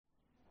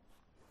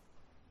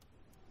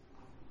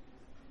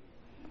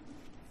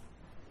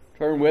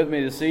Turn with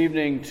me this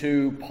evening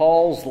to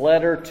Paul's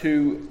letter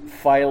to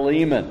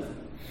Philemon.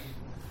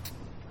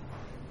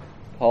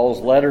 Paul's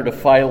letter to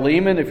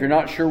Philemon, if you're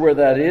not sure where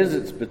that is,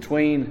 it's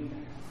between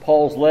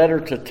Paul's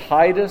letter to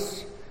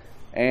Titus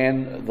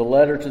and the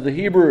letter to the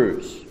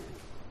Hebrews.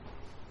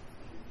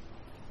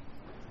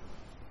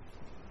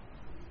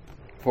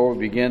 Before we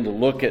begin to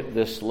look at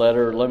this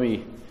letter, let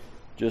me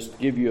just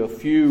give you a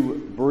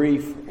few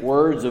brief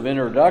words of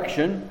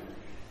introduction.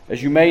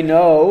 As you may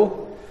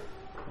know,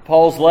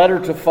 Paul's letter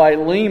to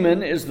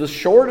Philemon is the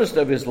shortest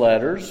of his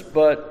letters,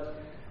 but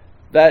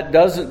that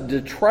doesn't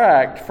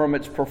detract from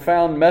its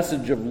profound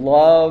message of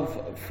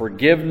love,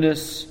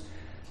 forgiveness,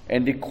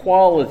 and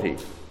equality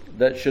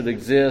that should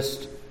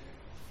exist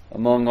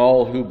among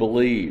all who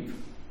believe.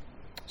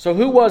 So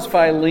who was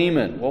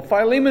Philemon? Well,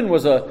 Philemon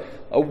was a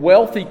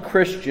wealthy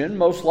Christian,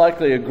 most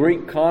likely a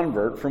Greek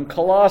convert from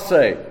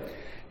Colossae.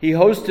 He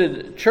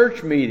hosted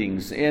church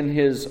meetings in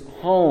his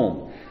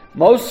home.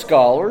 Most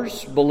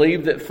scholars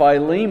believe that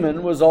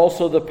Philemon was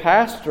also the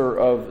pastor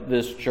of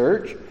this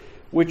church,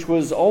 which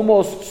was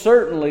almost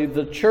certainly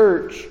the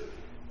church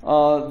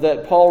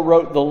that Paul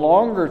wrote the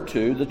longer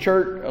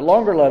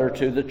letter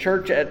to, the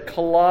church at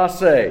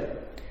Colossae.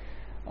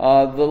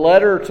 The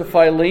letter to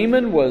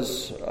Philemon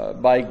was,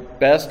 by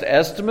best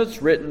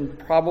estimates, written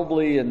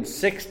probably in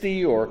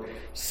 60 or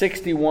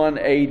 61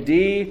 AD,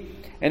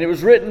 and it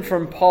was written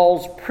from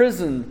Paul's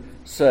prison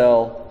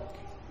cell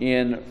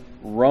in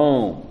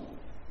Rome.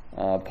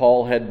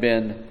 Paul had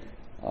been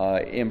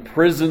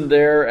imprisoned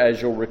there,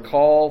 as you'll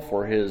recall,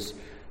 for his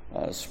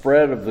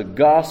spread of the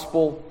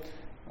gospel.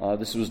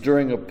 This was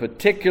during a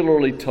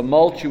particularly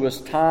tumultuous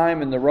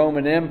time in the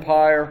Roman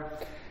Empire,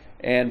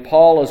 and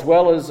Paul, as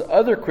well as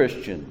other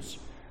Christians,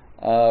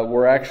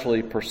 were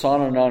actually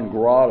persona non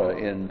grata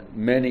in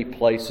many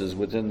places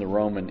within the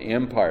Roman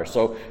Empire.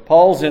 So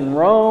Paul's in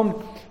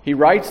Rome. He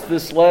writes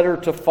this letter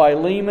to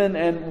Philemon,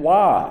 and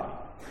why?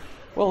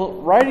 Well,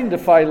 writing to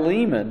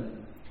Philemon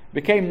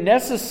became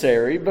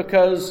necessary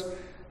because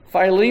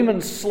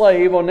Philemon's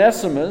slave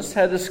Onesimus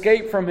had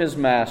escaped from his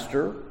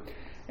master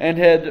and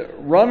had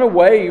run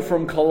away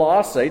from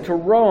Colossae to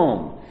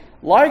Rome,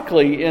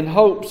 likely in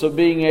hopes of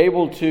being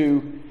able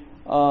to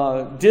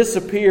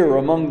disappear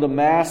among the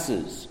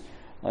masses.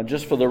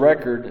 Just for the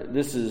record,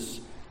 this is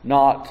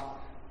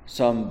not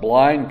some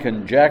blind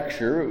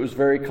conjecture. It was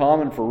very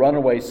common for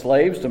runaway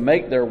slaves to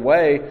make their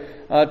way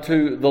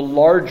to the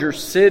larger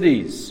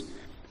cities,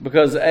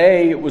 because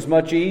A, it was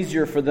much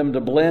easier for them to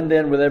blend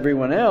in with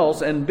everyone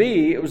else, and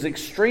B, it was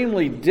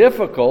extremely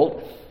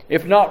difficult,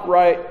 if not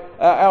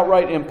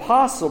outright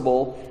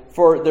impossible,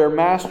 for their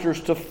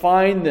masters to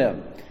find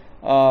them.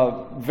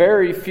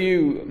 Very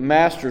few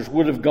masters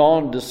would have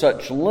gone to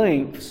such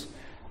lengths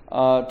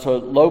to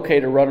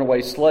locate a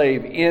runaway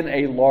slave in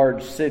a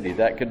large city.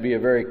 That could be a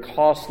very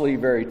costly,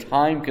 very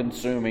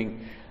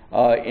time-consuming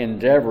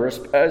endeavor,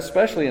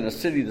 especially in a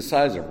city the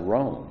size of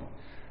Rome.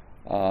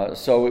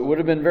 So it would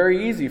have been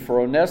very easy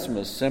for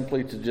Onesimus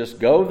simply to just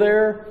go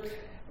there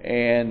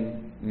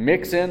and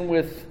mix in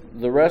with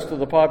the rest of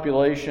the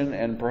population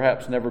and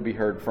perhaps never be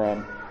heard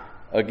from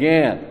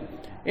again.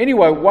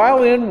 Anyway,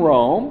 while in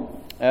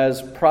Rome,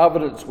 as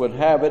providence would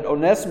have it,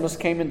 Onesimus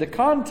came into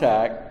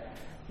contact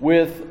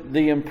with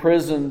the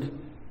imprisoned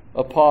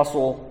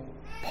apostle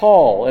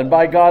Paul. And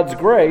by God's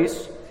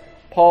grace,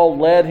 Paul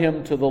led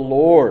him to the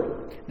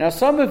Lord. Now,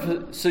 some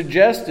have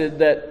suggested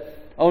that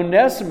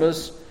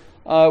Onesimus,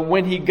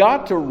 when he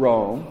got to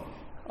Rome,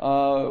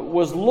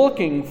 was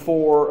looking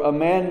for a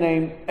man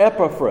named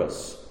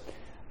Epaphras.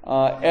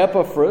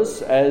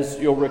 Epaphras, as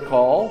you'll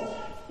recall,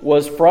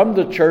 was from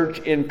the church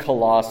in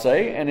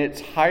Colossae, and it's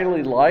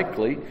highly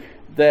likely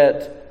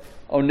that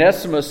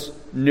Onesimus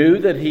knew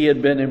that he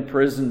had been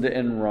imprisoned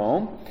in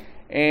Rome,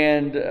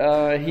 and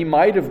he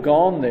might have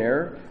gone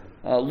there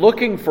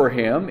looking for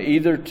him,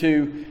 either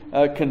to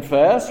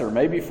confess or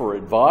maybe for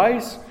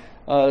advice,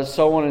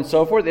 so on and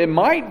so forth. It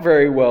might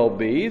very well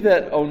be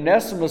that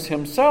Onesimus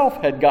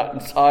himself had gotten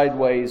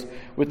sideways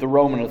with the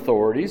Roman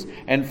authorities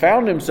and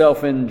found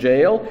himself in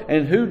jail,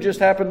 and who just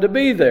happened to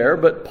be there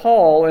but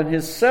Paul and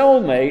his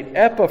cellmate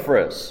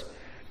Epaphras.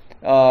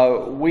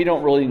 We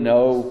don't really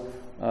know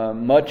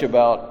much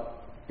about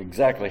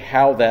exactly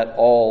how that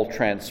all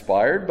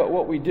transpired, but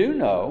what we do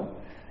know,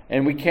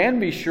 and we can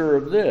be sure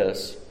of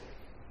this,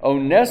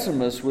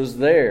 Onesimus was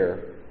there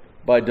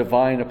by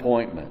divine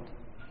appointment.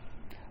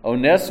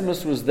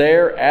 Onesimus was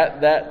there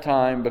at that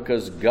time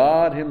because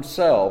God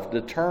himself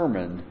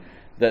determined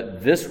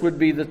that this would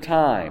be the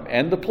time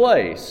and the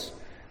place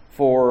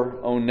for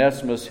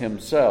Onesimus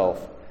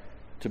himself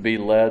to be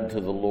led to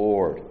the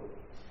Lord.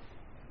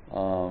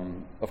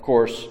 Of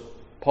course,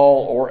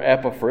 Paul or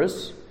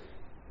Epaphras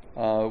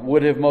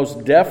would have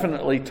most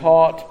definitely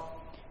taught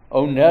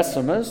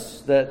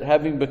Onesimus that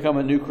having become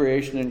a new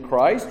creation in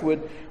Christ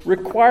would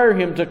require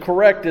him to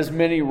correct as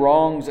many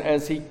wrongs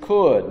as he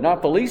could,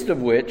 not the least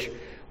of which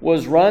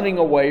was running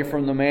away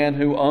from the man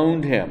who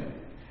owned him.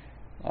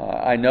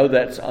 I know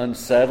that's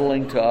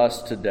unsettling to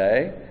us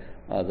today,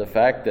 the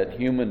fact that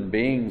human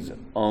beings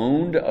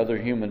owned other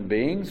human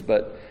beings,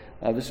 but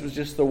This was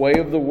just the way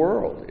of the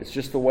world. It's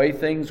just the way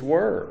things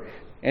were.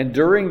 And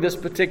during this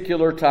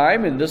particular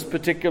time, in this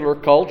particular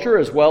culture,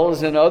 as well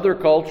as in other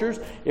cultures,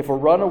 if a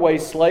runaway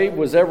slave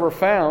was ever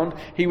found,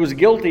 he was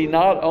guilty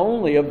not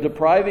only of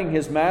depriving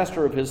his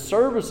master of his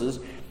services,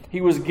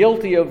 he was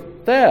guilty of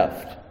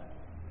theft.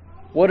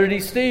 What did he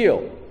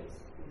steal?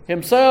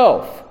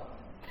 Himself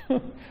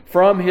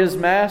from his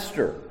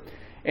master.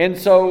 And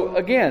so,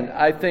 again,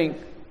 I think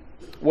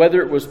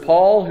whether it was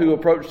Paul who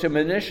approached him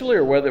initially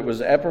or whether it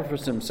was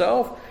Epaphras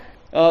himself,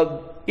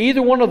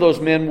 either one of those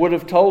men would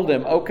have told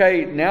him,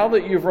 okay, now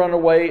that you've run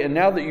away and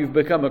now that you've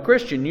become a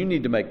Christian, you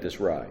need to make this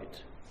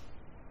right.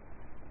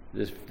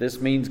 If this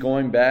means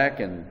going back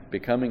and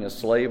becoming a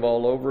slave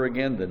all over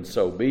again, then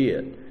so be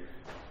it.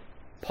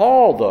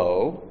 Paul,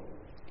 though,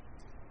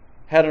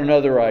 had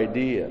another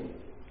idea.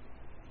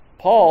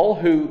 Paul,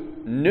 who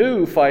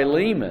knew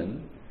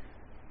Philemon,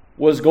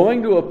 was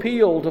going to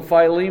appeal to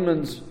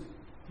Philemon's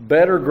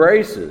better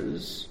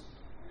graces,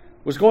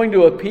 was going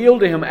to appeal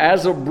to him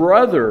as a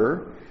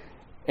brother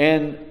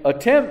and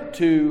attempt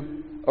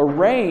to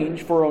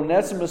arrange for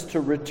Onesimus to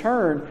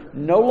return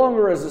no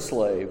longer as a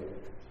slave,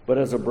 but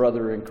as a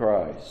brother in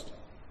Christ.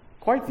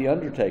 Quite the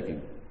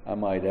undertaking, I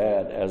might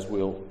add, as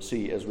we'll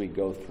see as we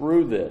go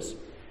through this.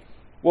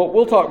 Well,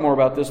 we'll talk more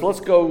about this. Let's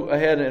go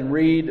ahead and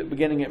read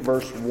beginning at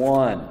verse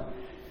 1.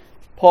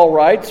 Paul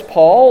writes,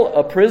 Paul,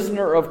 a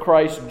prisoner of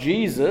Christ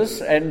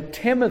Jesus, and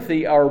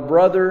Timothy, our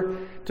brother,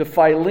 to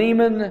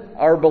Philemon,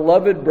 our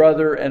beloved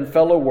brother and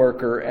fellow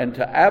worker, and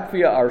to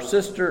Apphia, our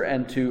sister,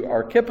 and to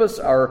Archippus,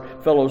 our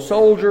fellow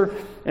soldier,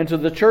 and to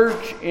the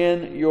church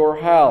in your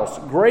house.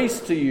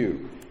 Grace to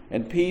you,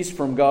 and peace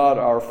from God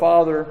our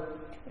Father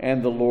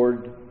and the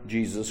Lord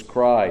Jesus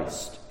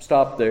Christ.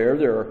 Stop there.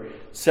 There are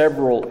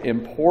several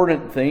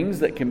important things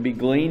that can be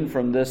gleaned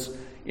from this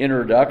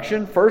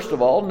introduction. First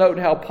of all, note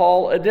how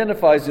Paul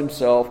identifies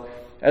himself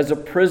as a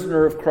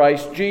prisoner of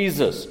Christ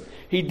Jesus.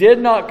 He did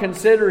not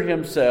consider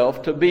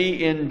himself to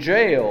be in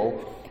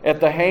jail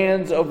at the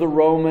hands of the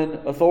Roman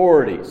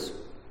authorities.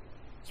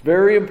 It's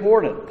very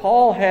important.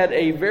 Paul had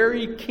a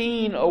very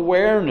keen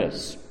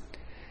awareness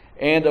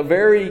and a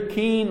very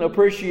keen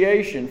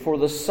appreciation for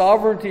the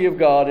sovereignty of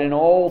God in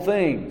all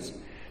things.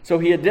 So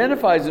he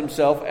identifies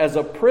himself as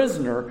a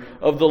prisoner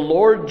of the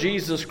Lord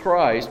Jesus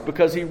Christ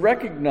because he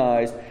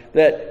recognized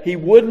that he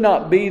would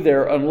not be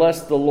there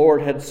unless the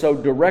Lord had so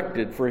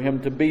directed for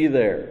him to be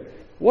there.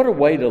 What a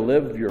way to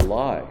live your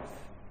life,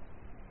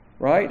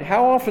 right?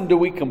 How often do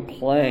we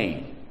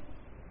complain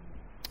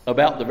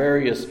about the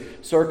various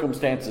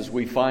circumstances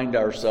we find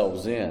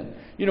ourselves in?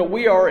 You know,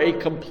 we are a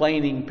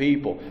complaining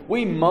people.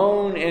 We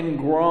moan and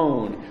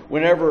groan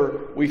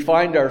whenever we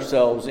find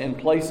ourselves in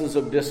places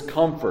of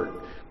discomfort,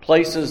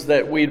 places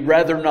that we'd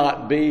rather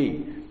not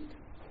be.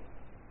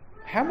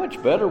 How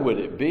much better would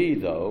it be,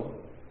 though,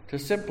 to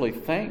simply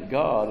thank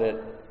God at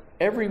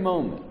every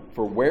moment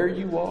for where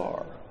you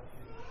are?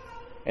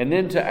 And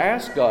then to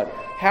ask God,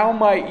 how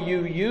might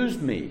you use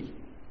me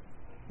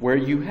where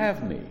you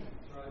have me?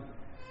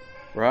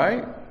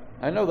 Right?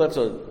 I know that's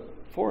a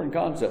foreign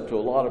concept to a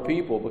lot of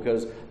people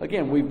because,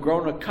 again, we've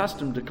grown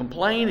accustomed to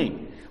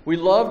complaining. We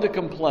love to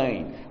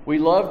complain. We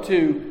love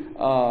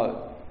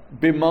to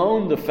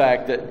bemoan the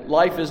fact that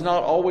life is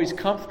not always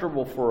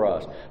comfortable for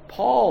us.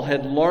 Paul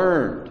had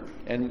learned,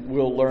 and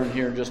we'll learn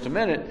here in just a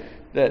minute,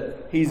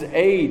 that he's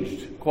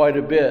aged quite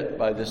a bit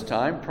by this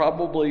time,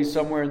 probably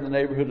somewhere in the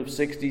neighborhood of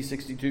 60,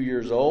 62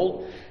 years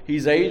old.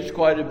 He's aged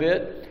quite a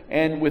bit,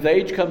 and with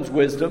age comes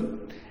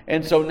wisdom.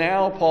 And so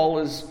now Paul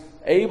is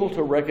able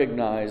to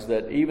recognize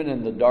that even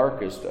in the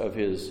darkest of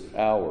his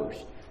hours,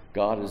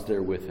 God is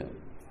there with him,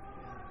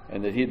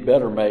 and that he'd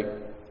better make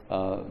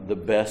the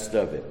best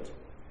of it.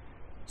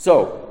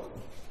 So,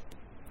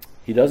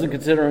 he doesn't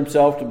consider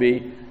himself to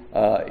be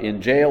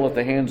in jail at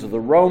the hands of the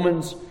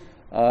Romans,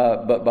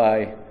 but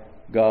by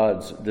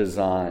God's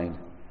design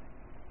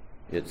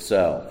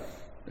itself.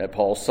 At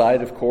Paul's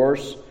side, of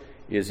course,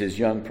 is his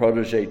young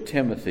protege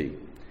Timothy.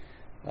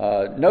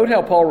 Note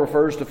how Paul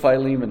refers to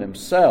Philemon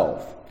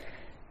himself.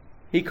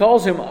 He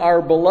calls him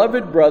our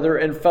beloved brother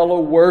and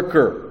fellow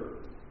worker.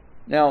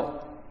 Now,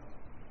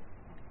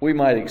 we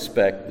might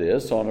expect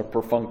this on a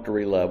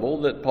perfunctory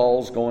level, that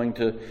Paul's going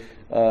to,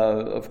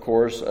 of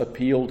course,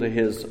 appeal to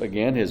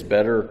his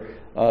better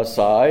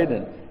side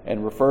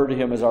and refer to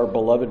him as our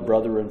beloved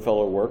brother and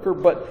fellow worker.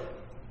 But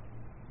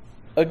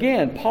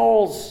again,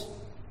 Paul's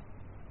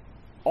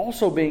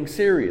also being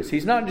serious.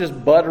 He's not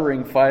just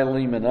buttering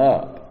Philemon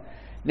up.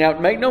 Now,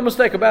 make no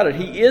mistake about it,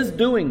 he is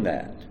doing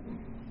that.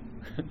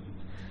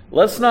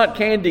 Let's not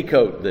candy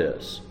coat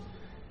this.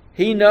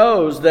 He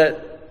knows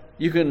that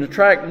you can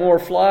attract more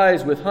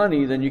flies with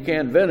honey than you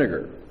can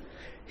vinegar.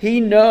 He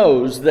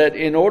knows that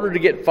in order to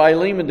get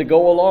Philemon to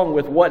go along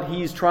with what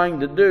he's trying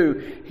to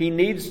do, he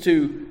needs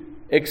to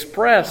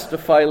express to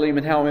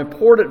Philemon how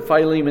important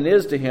Philemon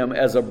is to him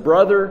as a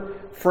brother,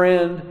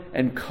 friend,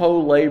 and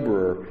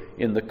co-laborer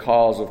in the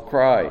cause of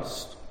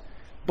Christ.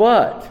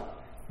 But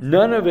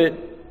none of it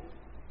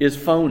is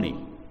phony.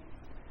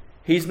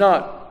 He's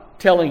not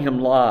telling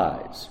him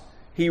lies.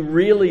 He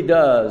really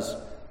does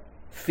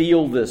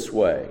feel this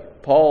way.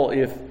 Paul,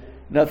 if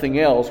nothing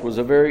else, was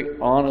a very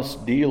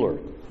honest dealer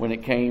when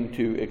it came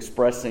to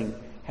expressing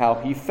how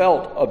he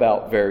felt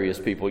about various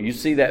people. You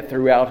see that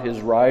throughout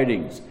his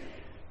writings.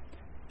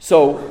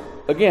 So,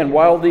 again,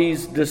 while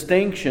these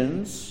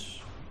distinctions,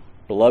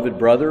 beloved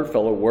brother,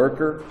 fellow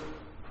worker,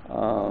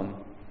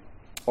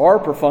 are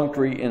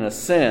perfunctory in a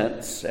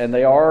sense, and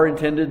they are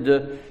intended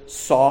to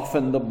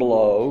soften the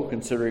blow,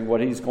 considering what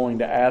he's going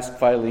to ask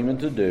Philemon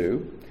to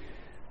do,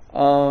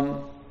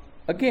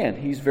 again,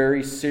 he's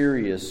very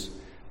serious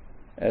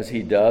as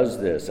he does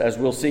this. As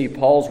we'll see,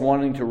 Paul's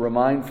wanting to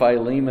remind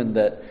Philemon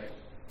that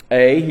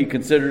A, he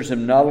considers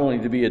him not only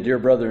to be a dear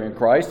brother in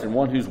Christ and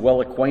one who's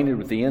well acquainted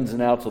with the ins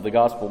and outs of the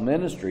gospel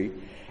ministry,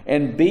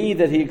 and B,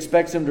 that he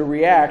expects him to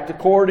react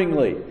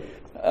accordingly.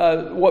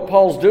 What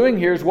Paul's doing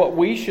here is what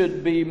we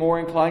should be more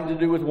inclined to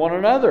do with one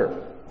another.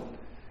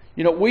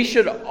 You know, we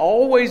should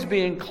always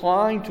be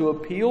inclined to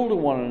appeal to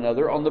one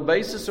another on the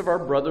basis of our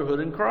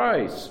brotherhood in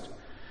Christ.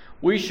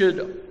 We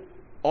should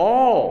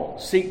all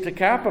seek to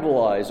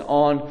capitalize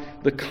on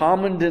the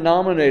common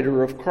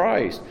denominator of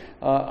Christ,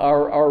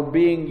 our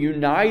being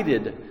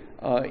united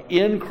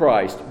in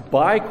Christ,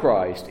 by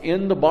Christ,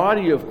 in the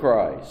body of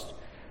Christ.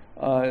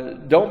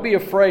 Don't be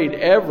afraid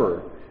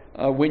ever,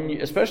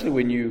 especially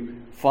when you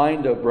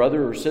find a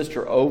brother or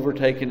sister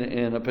overtaken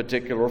in a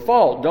particular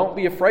fault. Don't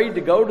be afraid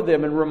to go to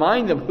them and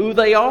remind them who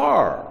they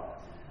are.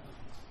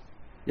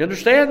 You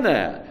understand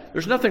that?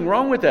 There's nothing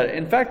wrong with that.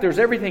 In fact, there's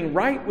everything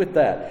right with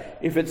that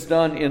if it's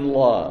done in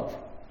love,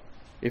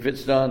 if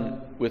it's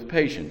done with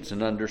patience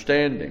and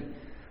understanding.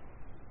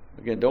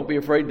 Again, don't be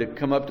afraid to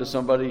come up to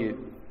somebody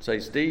and say,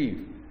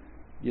 Steve,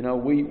 you know,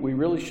 we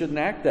really shouldn't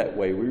act that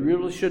way. We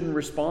really shouldn't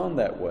respond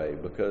that way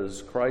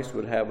because Christ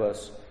would have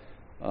us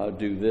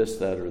do this,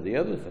 that, or the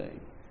other thing.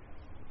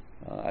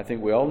 I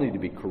think we all need to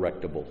be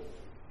correctable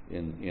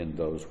in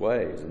those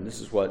ways. And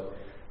this is what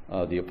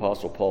the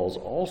Apostle Paul's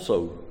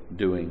also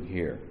doing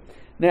here.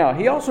 Now,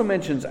 he also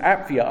mentions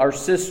Apphia, our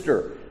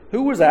sister.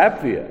 Who was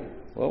Apphia?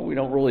 Well, we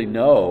don't really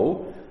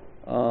know.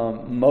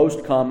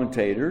 Most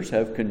commentators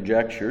have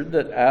conjectured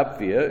that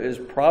Apphia is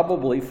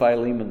probably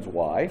Philemon's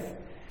wife.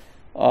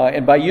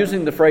 And by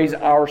using the phrase,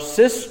 our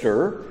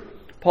sister,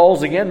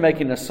 Paul's again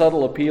making a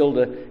subtle appeal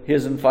to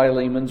his and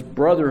Philemon's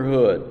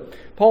brotherhood.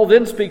 Paul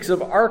then speaks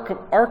of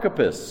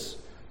Archippus,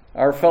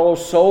 our fellow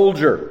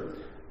soldier.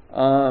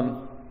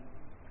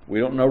 We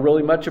don't know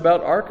really much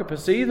about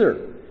Archippus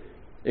either,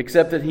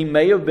 except that he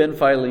may have been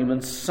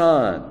Philemon's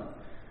son.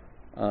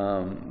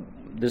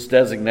 This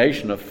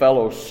designation of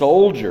fellow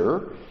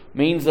soldier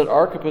means that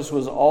Archippus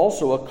was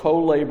also a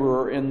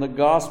co-laborer in the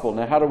gospel.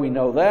 Now, how do we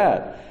know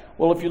that?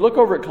 Well, if you look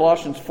over at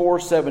Colossians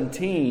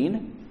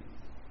 4:17,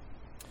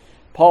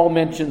 Paul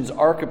mentions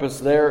Archippus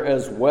there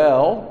as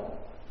well.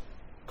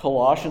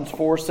 Colossians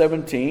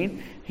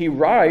 4:17, he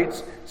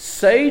writes,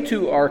 "Say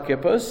to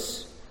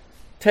Archippus,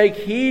 take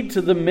heed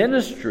to the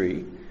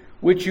ministry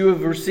which you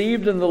have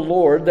received in the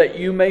Lord, that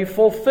you may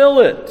fulfill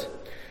it."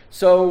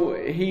 So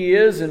he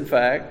is, in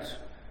fact,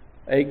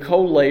 a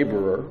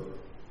co-laborer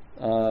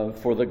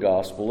for the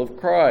gospel of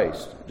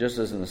Christ. Just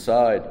as an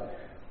aside,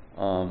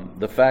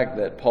 the fact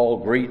that Paul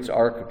greets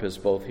Archippus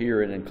both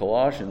here and in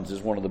Colossians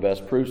is one of the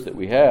best proofs that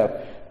we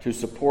have to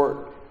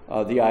support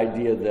the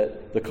idea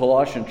that the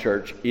Colossian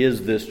church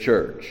is this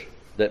church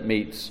that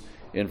meets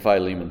in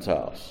Philemon's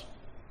house.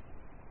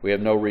 We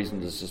have no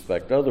reason to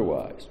suspect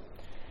otherwise.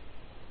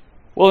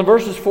 Well, in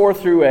verses 4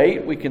 through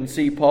 8, we can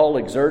see Paul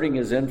exerting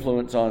his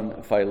influence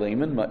on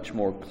Philemon much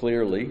more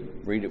clearly.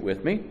 Read it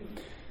with me.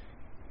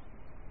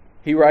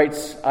 He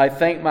writes, "I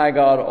thank my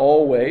God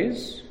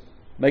always,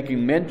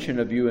 making mention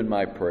of you in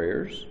my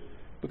prayers,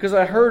 because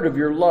I heard of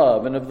your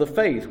love and of the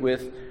faith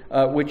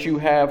which you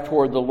have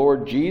toward the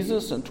Lord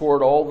Jesus and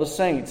toward all the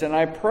saints. And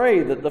I pray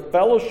that the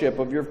fellowship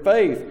of your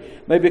faith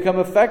may become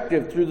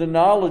effective through the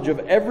knowledge of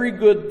every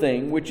good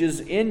thing which is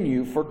in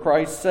you for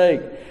Christ's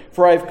sake.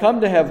 For I have come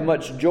to have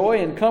much joy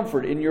and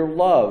comfort in your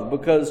love,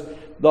 because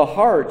the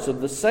hearts of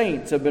the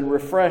saints have been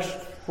refreshed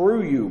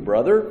through you,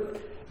 brother.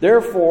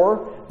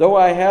 Therefore, though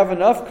I have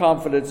enough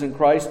confidence in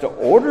Christ to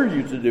order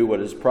you to do what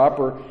is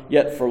proper,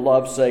 yet for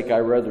love's sake I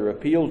rather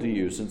appeal to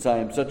you, since I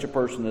am such a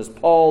person as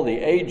Paul the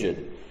aged,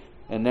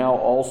 and now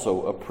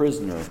also a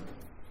prisoner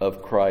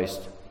of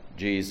Christ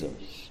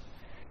Jesus."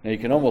 Now you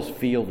can almost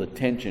feel the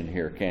tension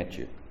here, can't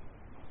you?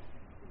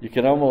 You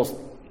can almost,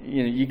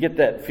 you get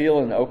that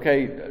feeling,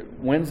 okay,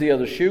 when's the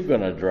other shoe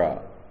going to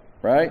drop,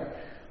 right?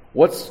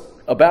 What's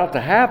about to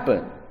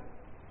happen?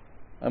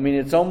 I mean,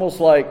 it's almost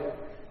like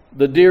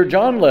the Dear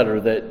John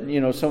letter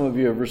that, some of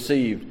you have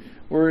received,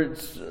 where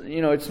it's,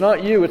 it's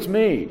not you, it's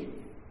me,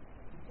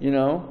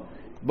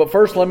 But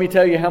first, let me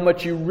tell you how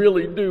much you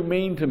really do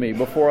mean to me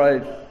before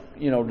I,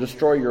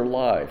 destroy your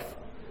life.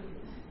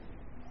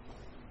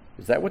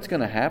 Is that what's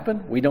going to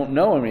happen? We don't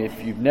know. I mean,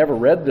 if you've never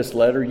read this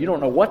letter, you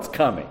don't know what's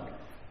coming.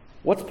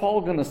 What's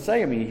Paul going to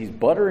say? I mean, he's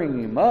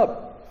buttering him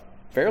up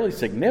fairly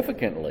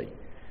significantly.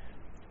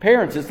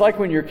 Parents, it's like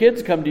when your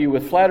kids come to you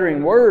with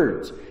flattering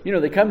words.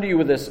 They come to you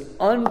with this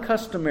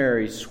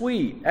uncustomary,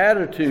 sweet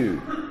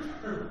attitude.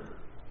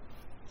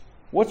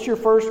 what's your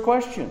first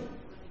question?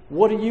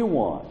 What do you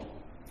want?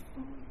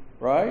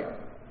 Right?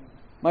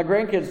 My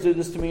grandkids do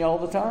this to me all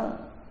the time.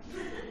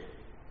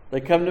 They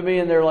come to me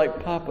and they're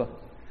like, Papa,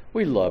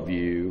 we love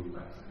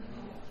you.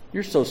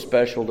 You're so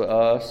special to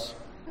us.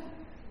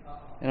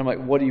 And I'm like,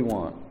 what do you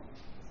want?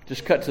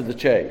 Just cut to the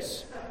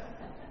chase.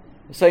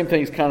 The same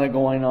thing's kind of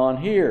going on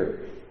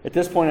here. At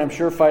this point, I'm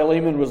sure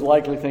Philemon was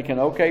likely thinking,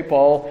 okay,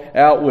 Paul,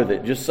 out with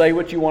it. Just say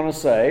what you want to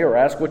say or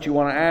ask what you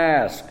want to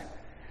ask.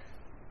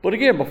 But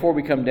again, before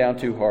we come down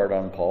too hard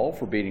on Paul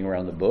for beating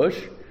around the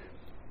bush,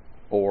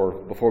 or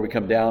before we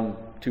come down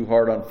too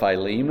hard on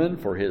Philemon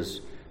for his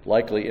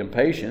likely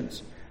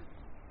impatience,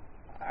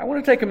 I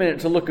want to take a minute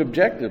to look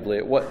objectively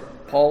at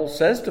what Paul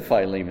says to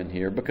Philemon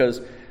here,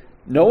 because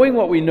knowing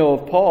what we know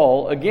of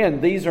Paul,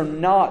 again, these are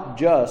not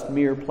just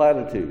mere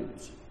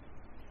platitudes.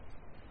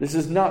 This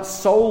is not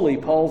solely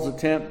Paul's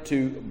attempt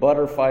to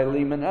butter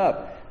Philemon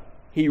up.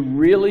 He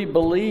really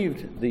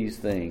believed these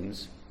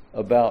things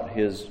about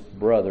his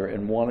brother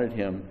and wanted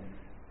him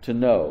to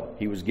know.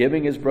 He was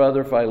giving his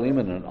brother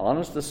Philemon an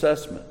honest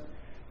assessment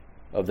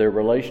of their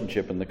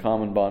relationship in the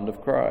common bond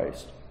of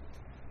Christ.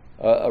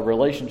 A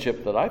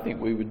relationship that I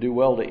think we would do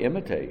well to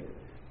imitate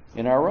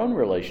in our own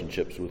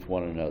relationships with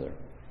one another.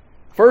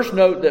 First,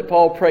 note that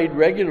Paul prayed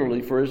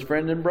regularly for his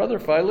friend and brother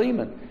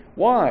Philemon.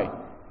 Why?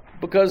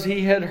 Because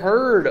he had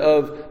heard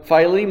of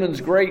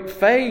Philemon's great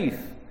faith.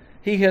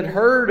 He had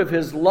heard of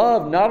his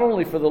love not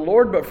only for the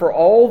Lord but for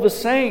all the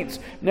saints.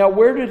 Now,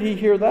 where did he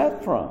hear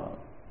that from?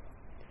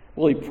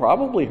 Well, he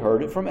probably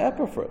heard it from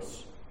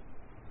Epaphras.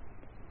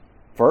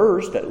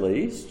 First, at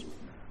least.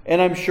 And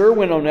I'm sure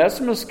when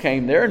Onesimus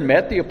came there and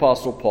met the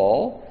Apostle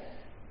Paul,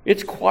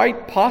 it's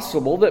quite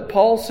possible that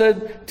Paul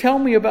said, tell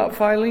me about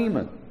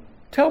Philemon.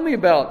 Tell me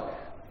about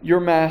your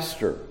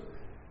master.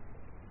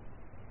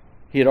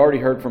 He had already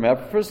heard from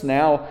Epaphras.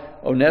 Now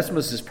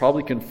Onesimus is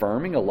probably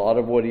confirming a lot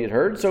of what he had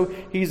heard. So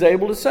he's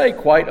able to say,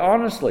 quite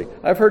honestly,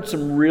 I've heard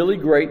some really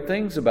great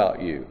things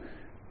about you.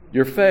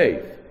 Your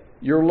faith,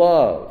 your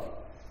love,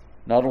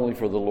 not only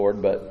for the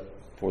Lord, but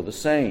for the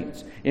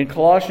saints. In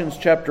Colossians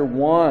chapter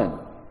 1,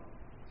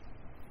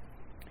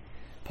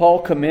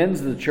 Paul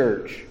commends the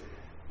church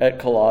at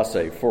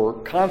Colossae for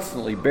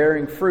constantly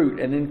bearing fruit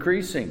and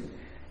increasing,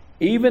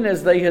 even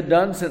as they had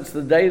done since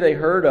the day they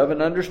heard of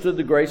and understood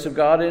the grace of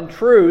God in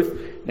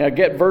truth. Now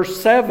get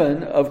verse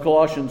 7 of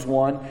Colossians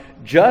 1.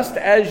 Just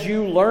as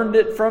you learned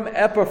it from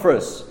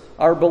Epaphras,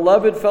 our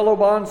beloved fellow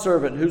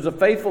bondservant, who's a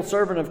faithful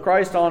servant of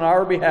Christ on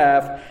our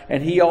behalf,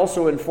 and he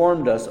also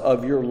informed us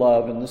of your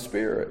love in the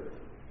Spirit.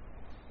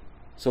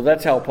 So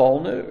that's how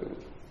Paul knew.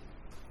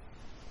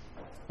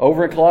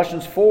 Over in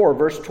Colossians 4,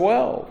 verse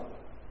 12.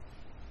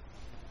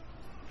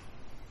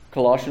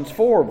 Colossians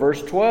 4,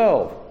 verse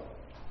 12.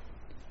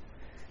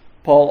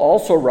 Paul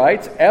also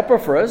writes,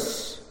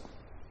 Epaphras,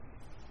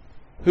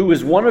 who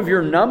is one of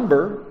your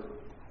number,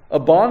 a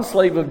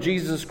bondslave of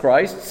Jesus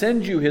Christ,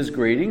 sends you his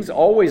greetings,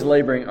 always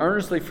laboring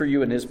earnestly for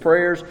you in his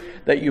prayers,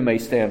 that you may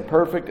stand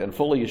perfect and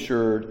fully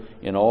assured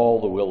in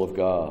all the will of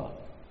God.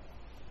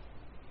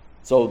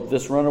 So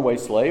this runaway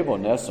slave,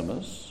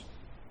 Onesimus,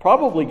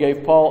 probably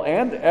gave Paul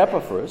and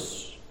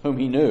Epaphras, whom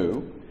he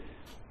knew,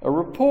 a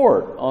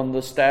report on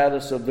the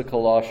status of the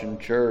Colossian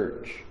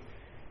church.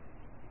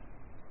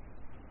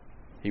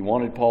 He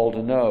wanted Paul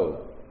to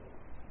know,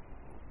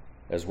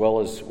 as well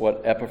as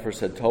what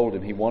Epaphras had told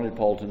him, he wanted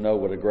Paul to know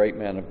what a great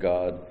man of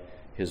God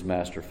his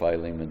master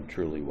Philemon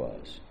truly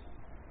was.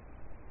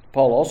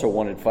 Paul also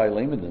wanted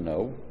Philemon to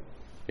know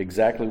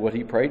exactly what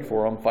he prayed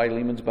for on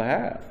Philemon's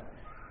behalf.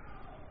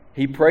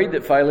 He prayed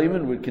that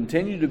Philemon would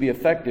continue to be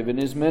effective in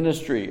his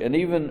ministry, and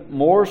even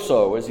more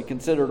so as he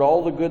considered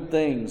all the good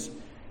things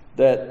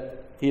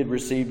that he had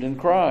received in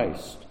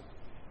Christ.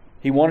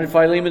 He wanted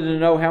Philemon to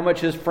know how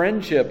much his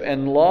friendship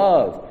and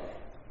love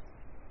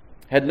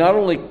had not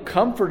only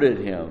comforted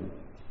him,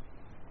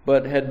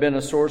 but had been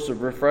a source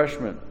of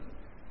refreshment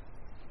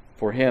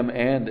for him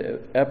and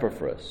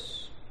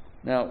Epaphras.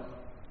 Now,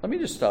 let me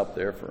just stop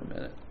there for a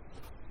minute.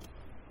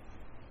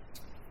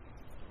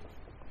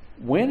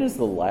 When is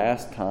the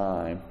last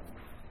time,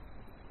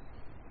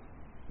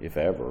 if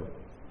ever,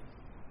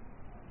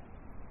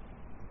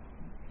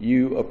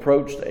 you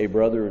approached a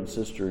brother and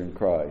sister in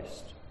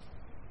Christ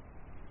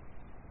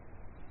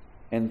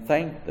and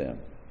thanked them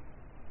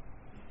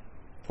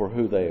for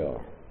who they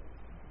are?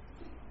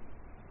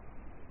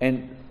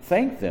 And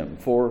thank them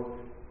for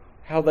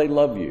how they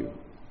love you,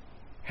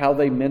 how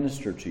they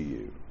minister to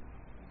you.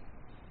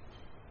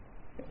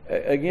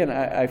 Again,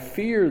 I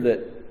fear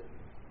that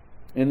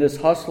in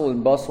this hustle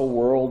and bustle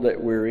world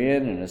that we're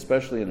in, and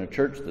especially in a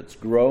church that's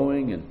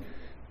growing and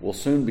will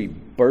soon be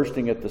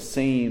bursting at the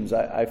seams,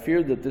 I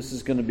fear that this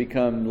is going to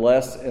become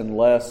less and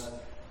less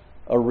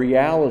a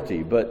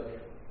reality. But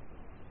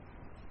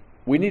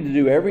we need to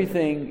do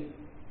everything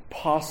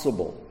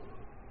possible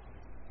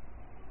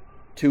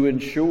to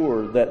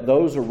ensure that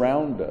those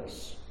around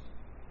us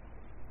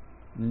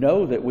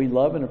know that we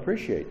love and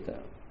appreciate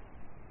them.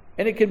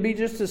 And it can be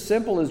just as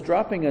simple as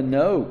dropping a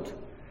note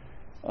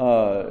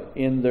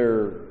in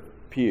their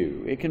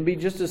pew. It can be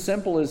just as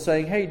simple as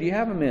saying, hey, do you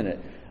have a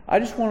minute? I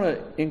just want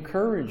to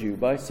encourage you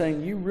by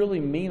saying you really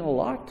mean a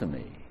lot to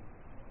me.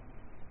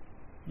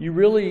 You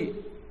really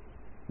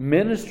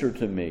minister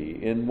to me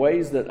in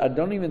ways that I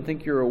don't even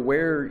think you're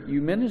aware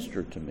you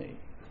minister to me.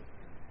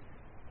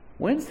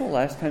 When's the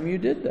last time you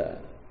did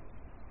that?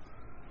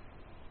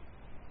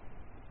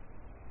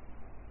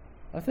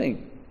 I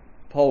think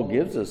Paul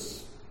gives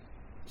us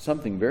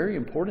something very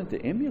important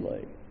to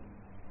emulate.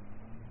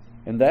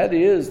 And that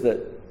is that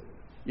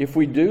if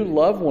we do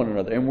love one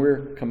another, and we're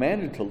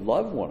commanded to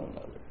love one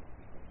another,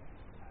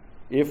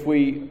 if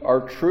we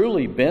are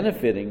truly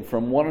benefiting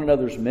from one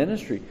another's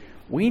ministry,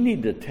 we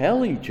need to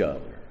tell each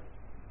other.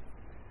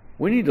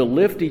 We need to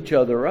lift each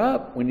other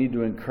up. We need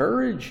to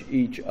encourage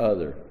each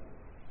other.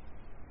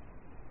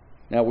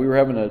 Now, we were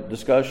having a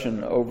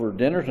discussion over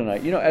dinner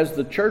tonight. As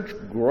the church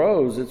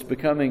grows, it's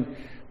becoming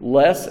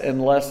less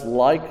and less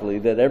likely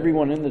that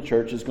everyone in the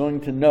church is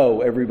going to know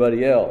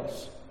everybody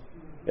else,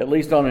 at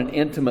least on an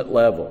intimate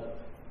level.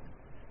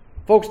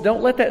 Folks,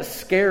 don't let that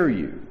scare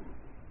you.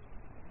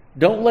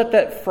 Don't let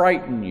that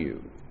frighten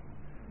you.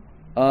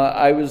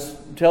 I was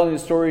telling a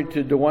story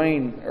to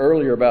Dwayne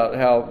earlier about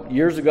how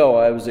years ago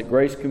I was at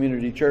Grace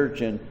Community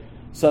Church in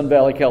Sun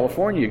Valley,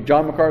 California,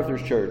 John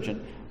MacArthur's church,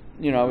 and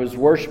I was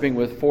worshiping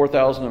with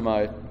 4,000 of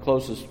my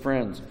closest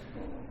friends.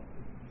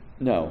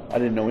 No, I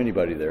didn't know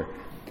anybody there.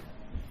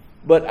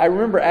 But I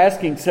remember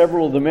asking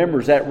several of the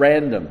members at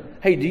random,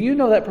 hey, do you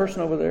know that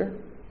person over there?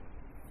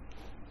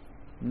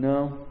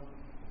 No,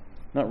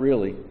 not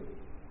really.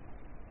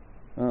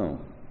 Oh.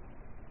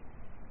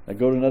 I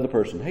go to another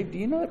person. Hey, do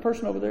you know that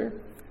person over there?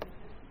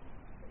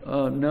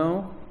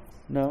 No.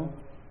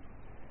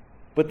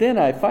 But then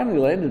I finally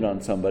landed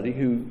on somebody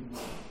who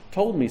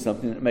told me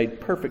something that made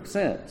perfect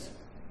sense.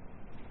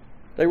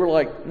 They were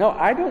like, no,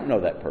 I don't know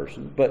that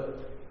person,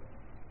 but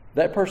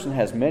that person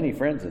has many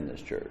friends in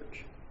this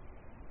church,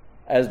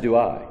 as do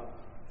I.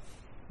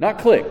 Not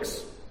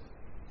cliques.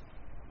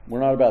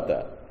 We're not about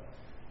that.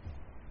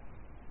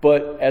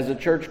 But as the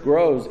church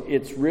grows,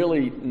 it's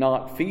really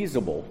not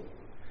feasible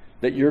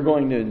that you're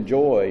going to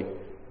enjoy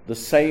the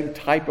same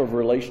type of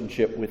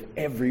relationship with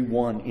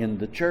everyone in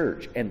the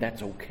church. And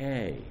that's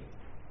okay.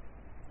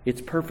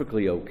 It's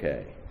perfectly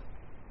okay.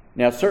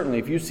 Now, certainly,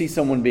 if you see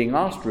someone being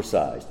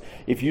ostracized,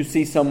 if you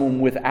see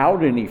someone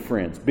without any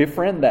friends,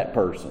 befriend that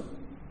person.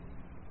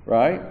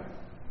 Right?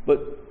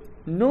 But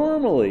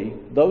normally,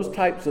 those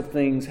types of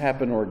things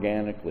happen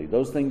organically.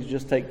 Those things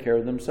just take care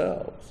of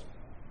themselves.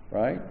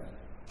 Right?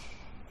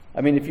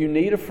 I mean, if you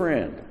need a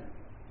friend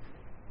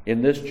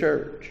in this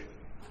church,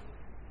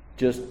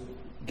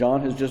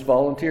 John has just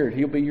volunteered.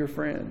 He'll be your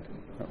friend.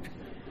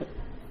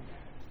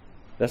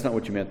 That's not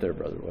what you meant there,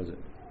 brother, was it?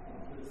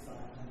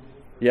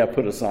 Yeah,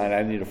 put a sign.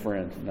 I need a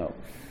friend. No,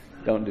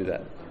 don't do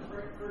that.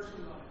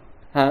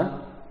 Huh?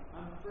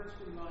 I'm first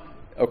in line.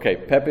 Okay,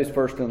 Pepe's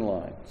first in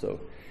line. So,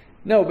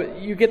 no,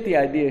 but you get the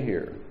idea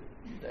here.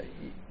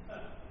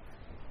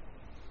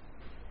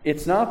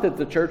 It's not that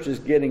the church is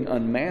getting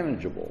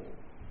unmanageable.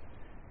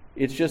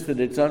 It's just that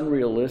it's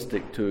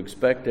unrealistic to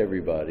expect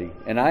everybody.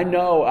 And I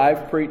know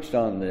I've preached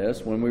on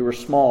this when we were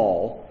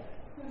small.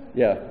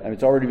 Yeah, I mean,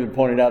 it's already been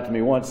pointed out to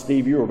me once.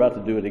 Steve, you were about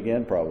to do it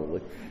again,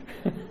 probably.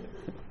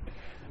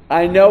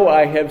 I know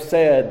I have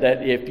said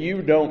that if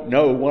you don't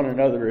know one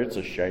another, it's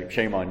a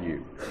shame on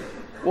you.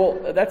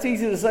 Well, that's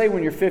easy to say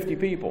when you're 50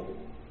 people.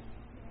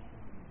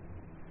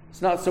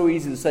 It's not so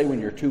easy to say when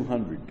you're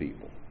 200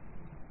 people,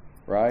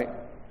 right?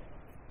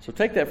 So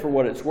take that for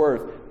what it's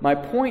worth. My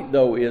point,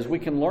 though, is we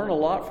can learn a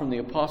lot from the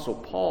Apostle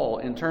Paul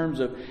in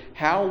terms of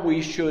how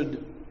we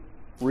should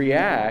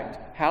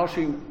react, how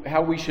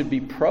we should be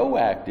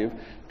proactive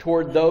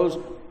toward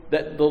those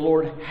that the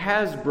Lord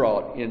has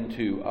brought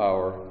into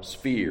our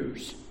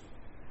spheres.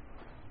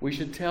 We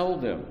should tell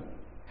them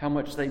how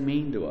much they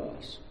mean to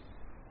us.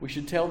 We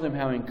should tell them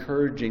how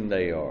encouraging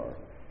they are.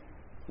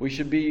 We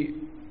should be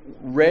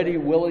ready,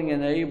 willing,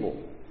 and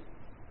able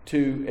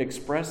to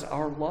express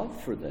our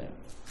love for them.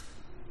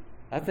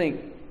 I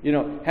think,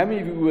 how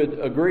many of you would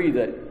agree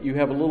that you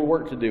have a little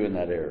work to do in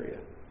that area?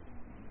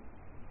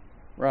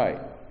 Right.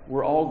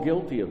 We're all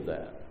guilty of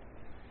that.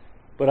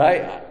 But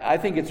I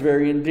think it's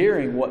very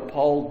endearing what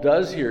Paul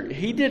does here.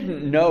 He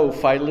didn't know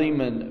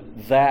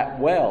Philemon that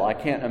well. I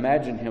can't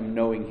imagine him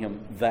knowing him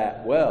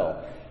that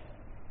well.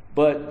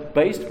 But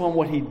based upon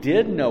what he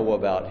did know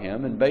about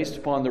him and based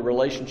upon the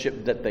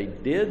relationship that they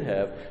did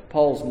have,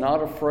 Paul's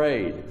not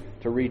afraid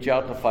to reach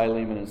out to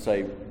Philemon and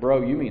say,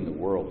 bro, you mean the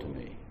world to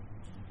me.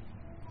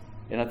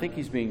 And I think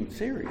he's being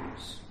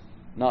serious,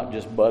 not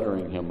just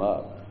buttering him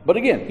up. But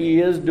again, he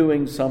is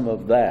doing some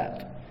of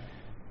that,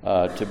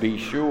 to be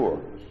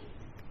sure.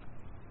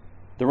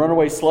 The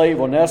runaway slave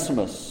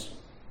Onesimus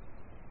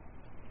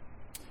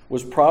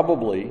was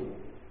probably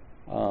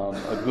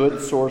a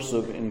good source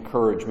of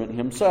encouragement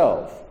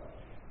himself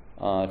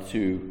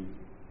to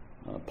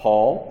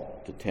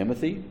Paul, to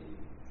Timothy,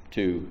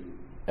 to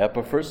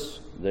Epaphras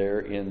there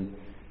in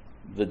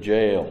the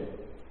jail.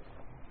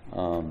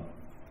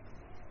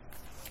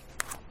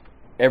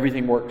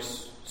 Everything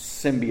works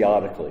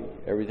symbiotically.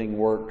 Everything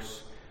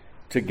works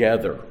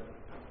together,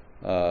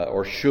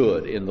 or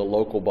should, in the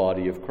local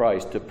body of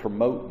Christ to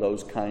promote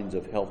those kinds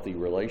of healthy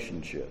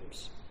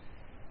relationships.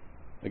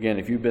 Again,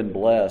 if you've been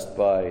blessed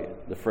by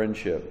the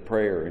friendship,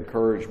 prayer,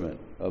 encouragement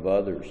of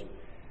others,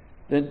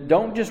 then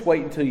don't just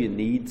wait until you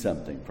need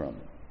something from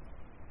them.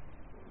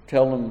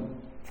 Tell them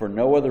for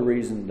no other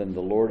reason than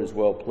the Lord is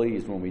well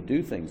pleased when we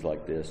do things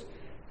like this.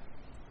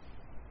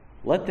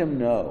 Let them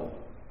know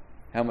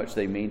how much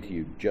they mean to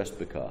you just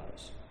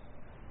because.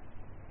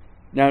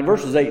 Now in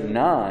verses 8 and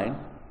 9,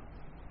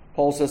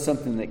 Paul says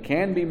something that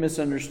can be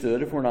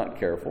misunderstood if we're not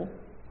careful.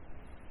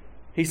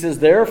 He says,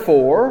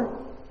 therefore,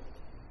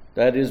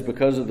 that is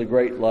because of the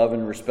great love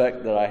and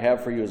respect that I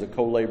have for you as a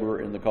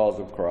co-laborer in the cause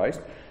of Christ,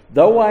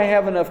 though I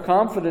have enough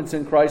confidence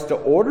in Christ to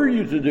order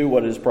you to do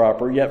what is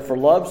proper, yet for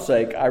love's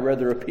sake I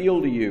rather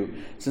appeal to you,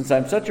 since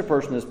I'm such a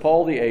person as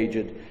Paul the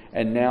aged,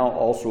 and now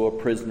also a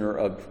prisoner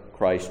of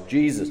Christ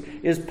Jesus.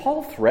 Is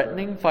Paul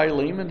threatening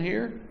Philemon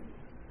here?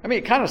 I mean,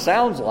 it kind of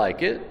sounds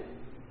like it.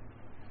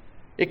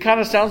 It kind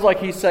of sounds like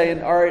he's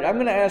saying, all right, I'm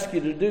going to ask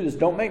you to do this.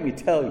 Don't make me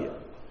tell you.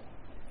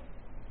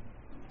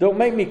 Don't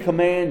make me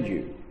command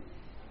you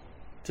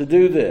to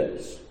do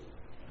this.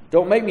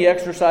 Don't make me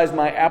exercise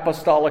my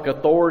apostolic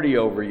authority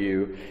over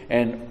you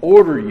and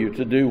order you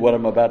to do what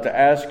I'm about to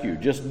ask you.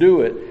 Just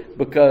do it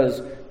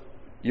because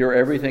you're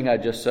everything I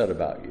just said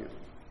about you.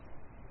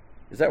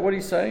 Is that what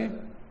he's saying?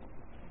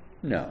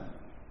 No,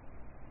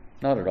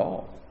 not at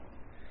all.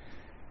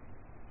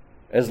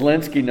 As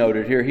Lenski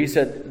noted here, he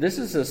said, this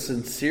is a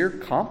sincere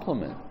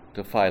compliment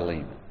to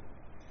Philemon.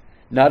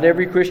 Not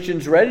every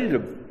Christian's ready to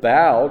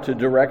bow to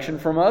direction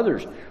from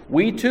others.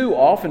 We too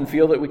often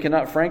feel that we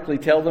cannot frankly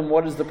tell them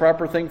what is the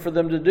proper thing for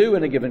them to do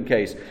in a given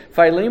case.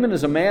 Philemon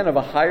is a man of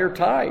a higher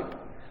type.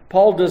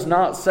 Paul does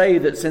not say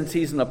that since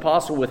he's an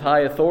apostle with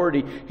high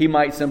authority, he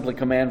might simply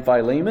command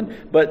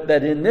Philemon, but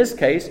that in this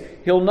case,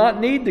 he'll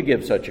not need to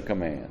give such a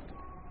command.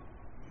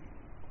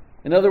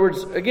 In other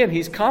words, again,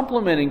 he's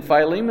complimenting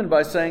Philemon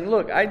by saying,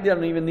 look, I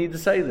don't even need to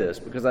say this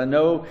because I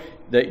know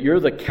that you're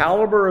the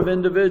caliber of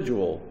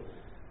individual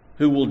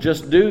who will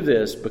just do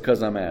this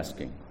because I'm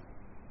asking.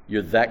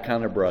 You're that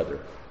kind of brother.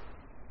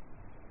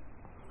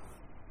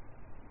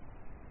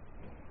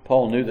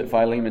 Paul knew that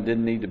Philemon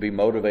didn't need to be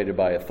motivated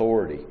by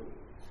authority.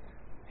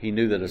 He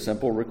knew that a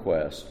simple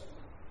request,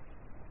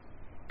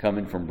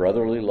 coming from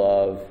brotherly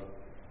love,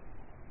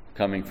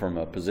 coming from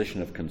a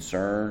position of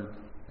concern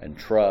and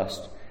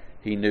trust,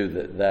 he knew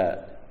that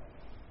that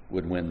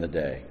would win the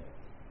day.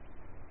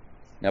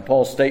 Now,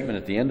 Paul's statement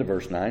at the end of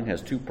verse 9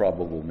 has two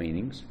probable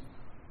meanings.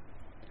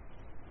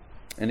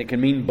 And it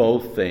can mean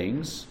both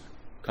things.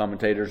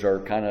 Commentators are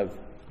kind of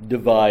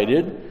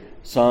divided.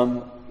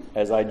 Some,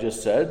 as I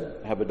just said,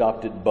 have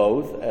adopted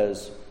both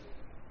as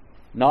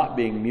not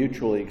being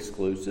mutually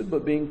exclusive,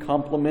 but being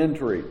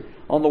complementary.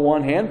 On the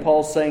one hand,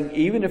 Paul's saying,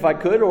 even if I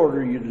could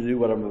order you to do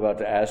what I'm about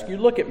to ask you,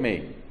 look at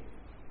me.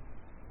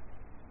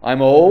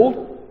 I'm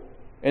old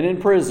and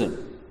in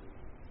prison.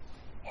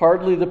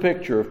 Hardly the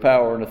picture of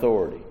power and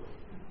authority.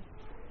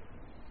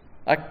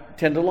 I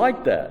tend to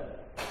like that.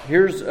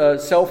 Here's a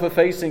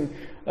self-effacing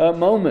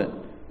moment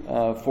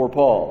for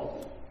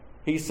Paul.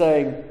 He's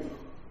saying,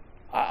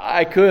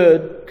 I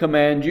could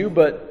command you,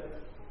 but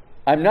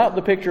I'm not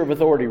the picture of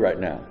authority right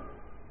now.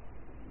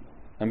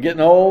 I'm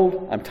getting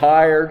old. I'm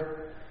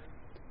tired.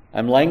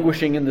 I'm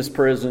languishing in this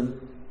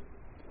prison.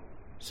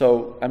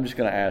 So I'm just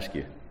going to ask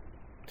you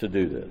to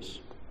do this.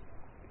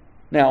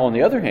 Now, on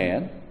the other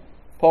hand,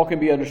 Paul can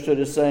be understood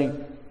as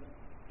saying,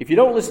 if you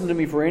don't listen to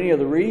me for any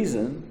other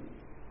reason,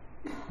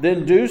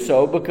 then do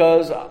so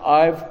because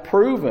I've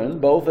proven,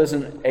 both as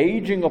an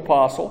aging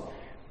apostle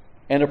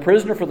and a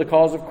prisoner for the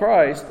cause of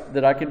Christ,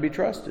 that I can be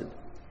trusted.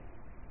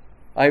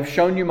 I have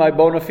shown you my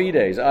bona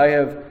fides. I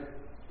have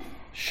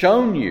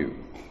shown you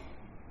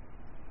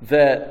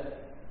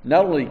that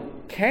not only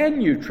can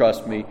you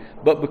trust me,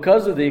 but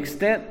because of the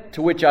extent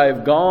to which I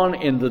have gone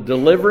in the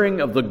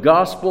delivering of the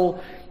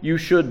gospel, you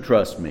should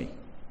trust me.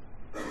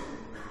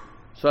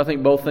 So I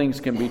think both things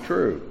can be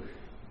true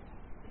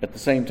at the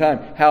same time.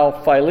 How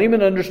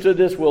Philemon understood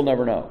this, we'll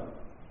never know.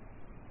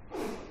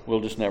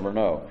 We'll just never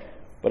know.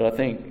 But I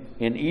think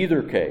in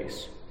either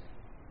case,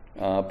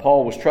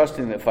 Paul was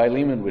trusting that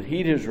Philemon would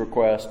heed his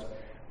request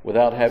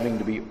without having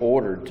to be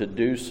ordered to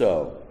do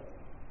so.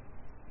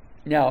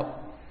 Now,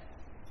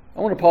 I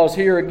want to pause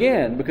here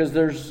again because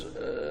there's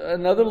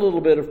another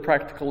little bit of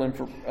practical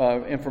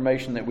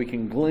information that we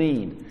can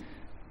glean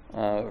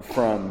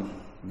from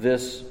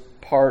this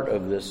part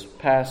of this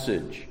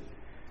passage.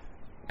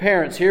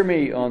 Parents, hear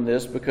me on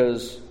this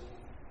because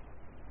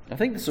I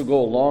think this will go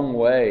a long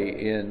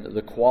way in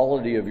the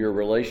quality of your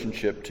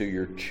relationship to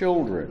your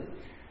children.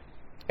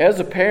 As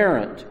a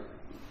parent,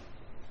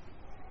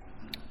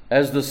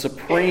 as the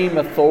supreme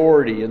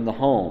authority in the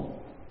home,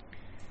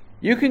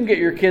 you can get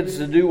your kids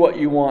to do what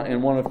you want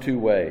in one of two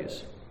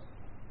ways.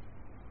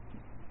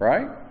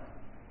 Right?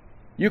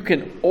 You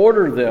can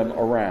order them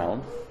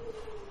around,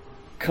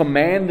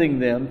 commanding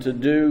them to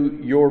do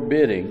your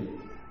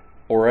bidding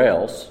or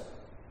else.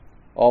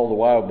 all the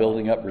while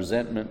building up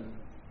resentment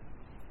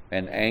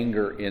and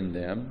anger in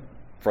them,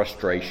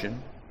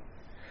 frustration.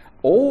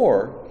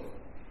 Or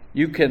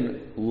you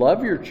can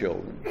love your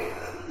children,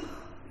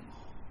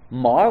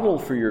 model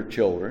for your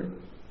children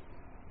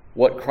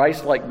what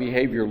Christ-like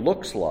behavior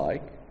looks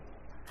like,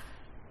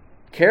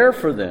 care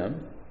for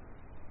them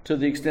to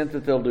the extent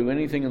that they'll do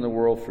anything in the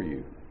world for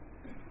you.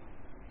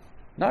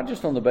 Not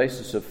just on the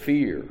basis of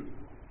fear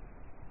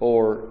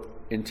or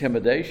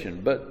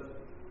intimidation, but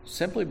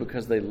simply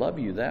because they love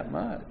you that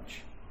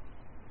much.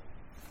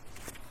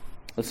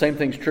 The same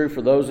thing's true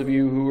for those of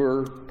you who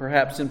are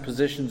perhaps in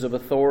positions of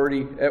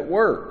authority at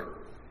work.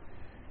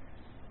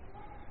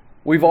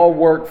 We've all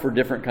worked for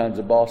different kinds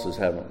of bosses,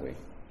 haven't we?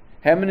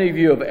 How many of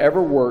you have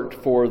ever worked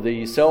for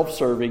the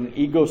self-serving,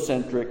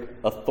 egocentric,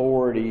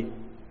 authority,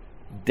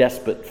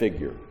 despot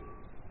figure?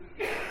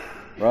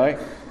 Right?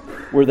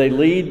 Where they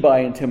lead by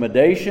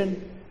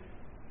intimidation,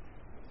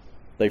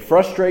 they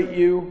frustrate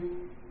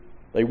you,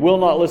 they will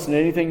not listen to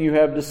anything you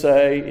have to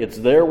say, it's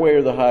their way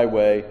or the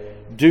highway.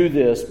 Do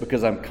this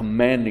because I'm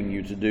commanding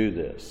you to do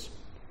this.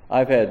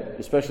 I've had,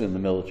 especially in the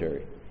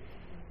military,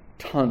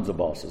 tons of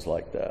bosses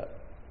like that.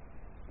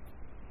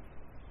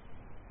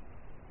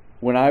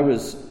 When I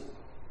was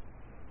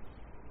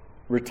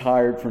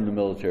retired from the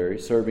military,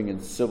 serving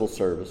in civil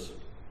service,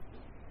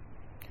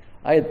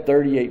 I had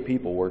 38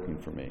 people working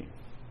for me.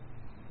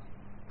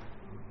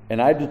 And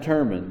I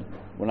determined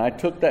when I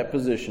took that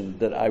position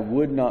that I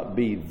would not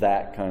be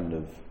that kind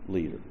of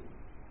leader.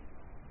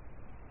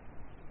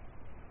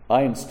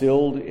 I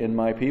instilled in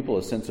my people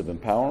a sense of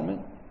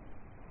empowerment.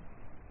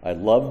 I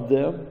loved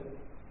them.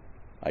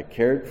 I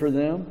cared for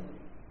them.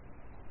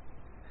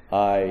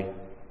 I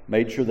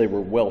made sure they were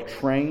well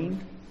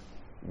trained,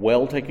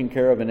 well taken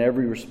care of in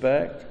every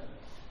respect.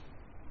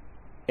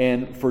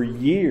 And for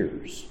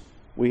years,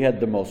 we had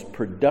the most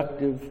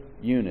productive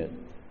unit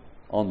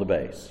on the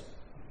base.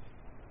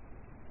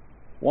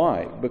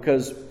 Why?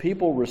 Because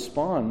people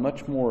respond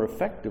much more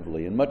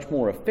effectively and much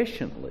more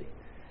efficiently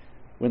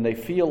when they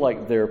feel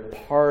like they're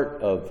part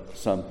of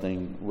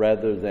something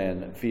rather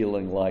than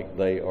feeling like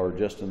they are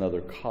just another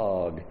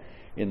cog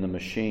in the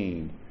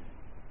machine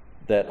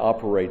that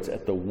operates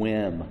at the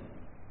whim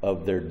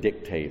of their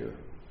dictator.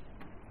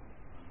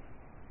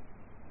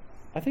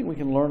 I think we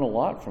can learn a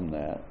lot from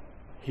that.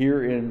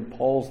 Here in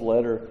Paul's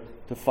letter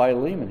to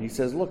Philemon, he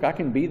says, look, I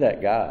can be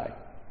that guy,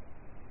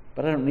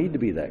 but I don't need to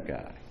be that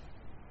guy.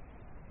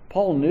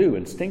 Paul knew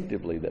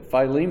instinctively that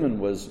Philemon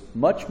was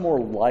much more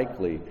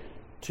likely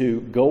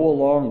to go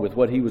along with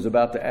what he was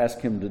about to ask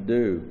him to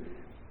do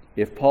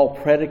if Paul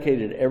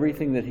predicated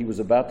everything that he was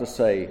about to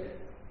say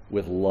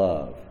with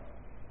love,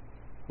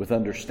 with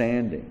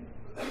understanding,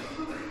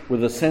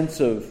 with a sense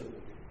of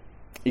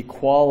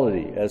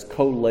equality as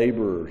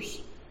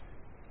co-laborers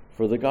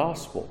for the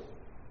gospel.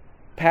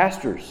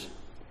 Pastors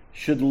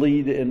should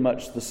lead in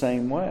much the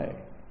same way.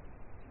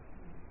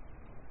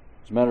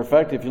 As a matter of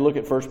fact, if you look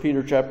at 1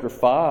 Peter chapter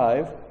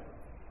 5,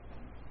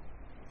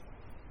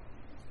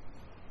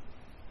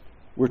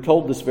 we're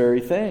told this very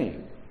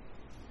thing.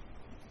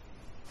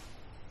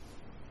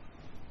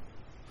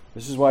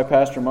 This is why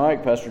Pastor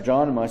Mike, Pastor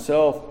John, and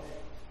myself,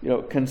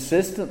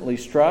 consistently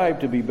strive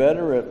to be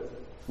better at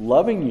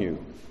loving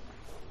you.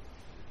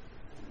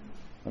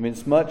 I mean,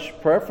 it's much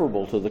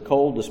preferable to the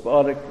cold,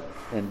 despotic,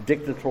 and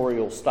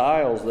dictatorial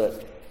styles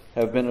that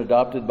have been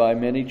adopted by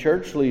many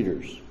church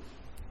leaders.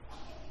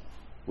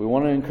 We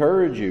want to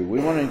encourage you. We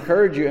want to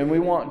encourage you, and we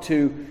want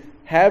to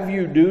have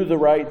you do the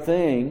right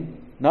thing,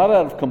 not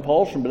out of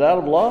compulsion, but out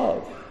of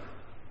love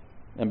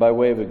and by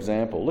way of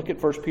example. Look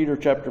at 1 Peter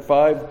chapter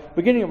 5,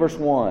 beginning at verse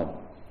 1.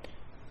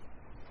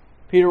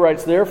 Peter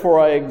writes, "Therefore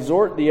I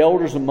exhort the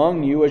elders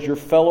among you as your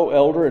fellow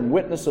elder and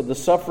witness of the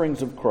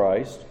sufferings of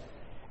Christ,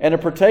 and a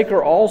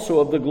partaker also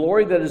of the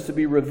glory that is to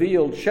be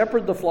revealed,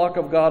 shepherd the flock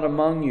of God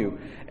among you,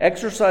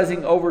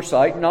 exercising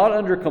oversight, not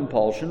under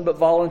compulsion, but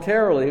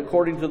voluntarily,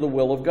 according to the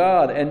will of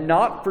God, and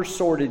not for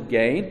sordid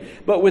gain,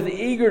 but with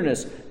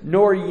eagerness,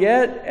 nor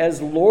yet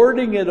as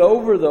lording it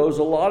over those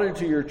allotted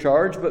to your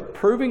charge, but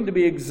proving to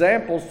be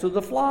examples to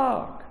the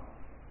flock.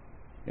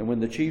 And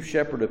when the chief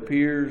shepherd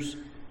appears,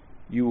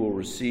 you will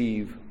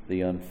receive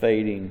the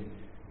unfading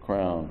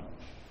crown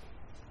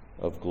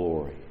of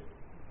glory."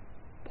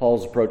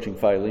 Paul's approaching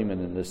Philemon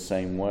in this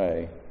same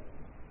way.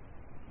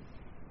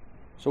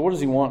 So what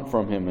does he want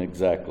from him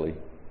exactly?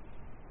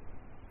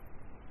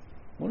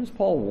 What does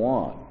Paul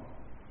want?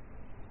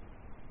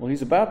 Well,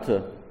 he's about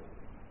to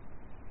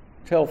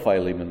tell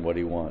Philemon what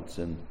he wants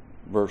in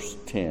verse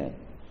 10,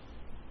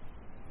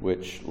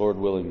 which, Lord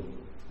willing,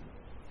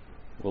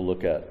 we'll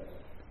look at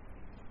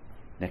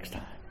next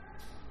time.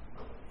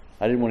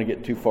 I didn't want to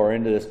get too far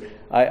into this.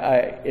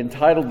 I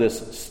entitled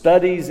this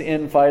Studies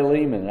in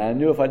Philemon. I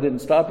knew if I didn't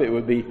stop it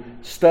would be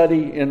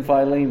Study in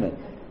Philemon.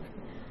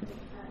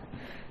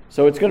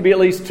 So it's going to be at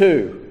least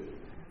 2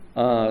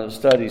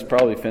 studies,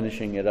 probably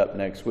finishing it up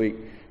next week.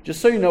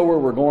 Just so you know where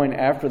we're going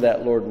after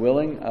that, Lord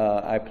willing,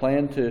 I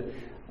plan to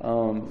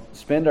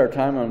spend our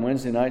time on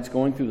Wednesday nights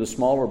going through the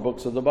smaller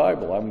books of the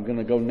Bible. I'm going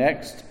to go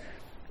next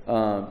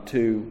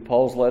to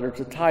Paul's letter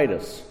to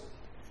Titus.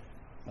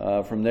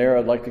 From there,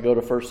 I'd like to go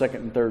to 1st, 2nd,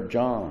 and 3rd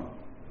John,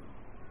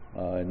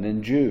 and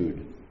then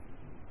Jude.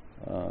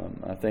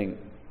 I think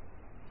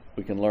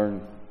we can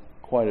learn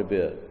quite a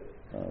bit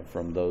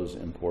from those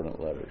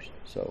important letters.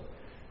 So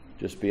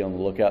just be on the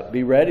lookout.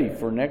 Be ready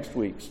for next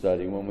week's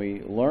study when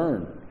we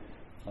learn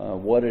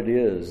what it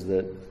is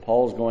that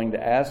Paul's going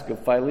to ask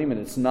of Philemon.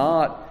 It's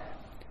not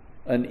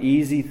an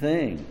easy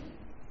thing.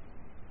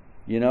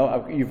 You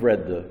know, you've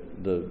read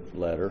the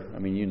letter. I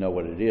mean, you know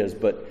what it is.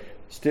 But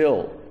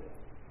still,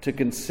 to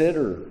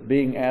consider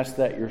being asked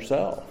that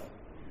yourself.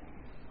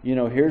 You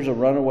know, here's a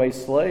runaway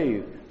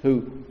slave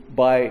who,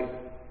 by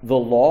the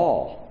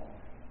law,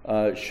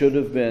 should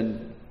have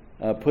been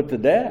put to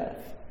death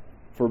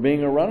for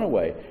being a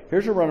runaway.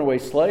 Here's a runaway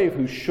slave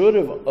who should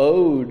have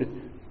owed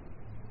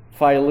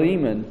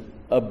Philemon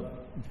a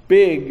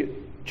big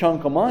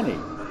chunk of money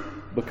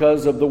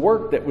because of the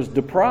work that was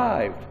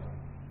deprived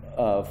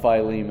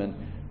Philemon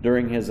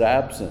during his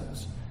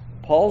absence.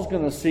 Paul's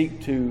going to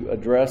seek to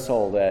address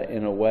all that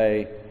in a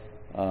way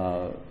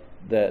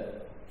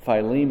that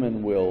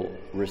Philemon will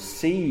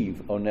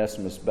receive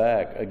Onesimus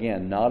back,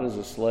 again, not as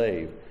a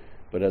slave,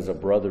 but as a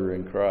brother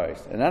in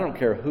Christ. And I don't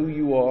care who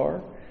you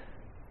are,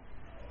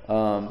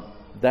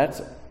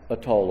 that's a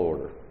tall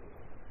order.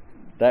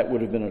 That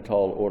would have been a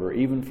tall order,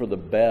 even for the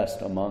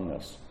best among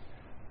us,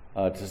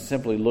 to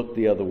simply look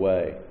the other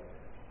way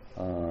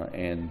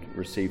and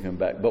receive him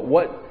back. But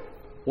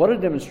what a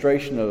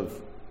demonstration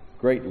of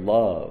great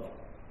love,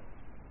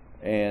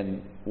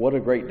 and what a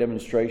great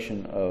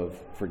demonstration of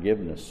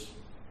forgiveness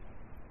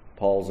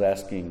Paul's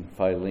asking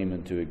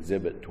Philemon to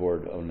exhibit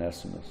toward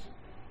Onesimus.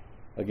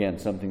 Again,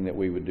 something that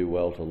we would do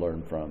well to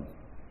learn from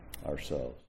ourselves.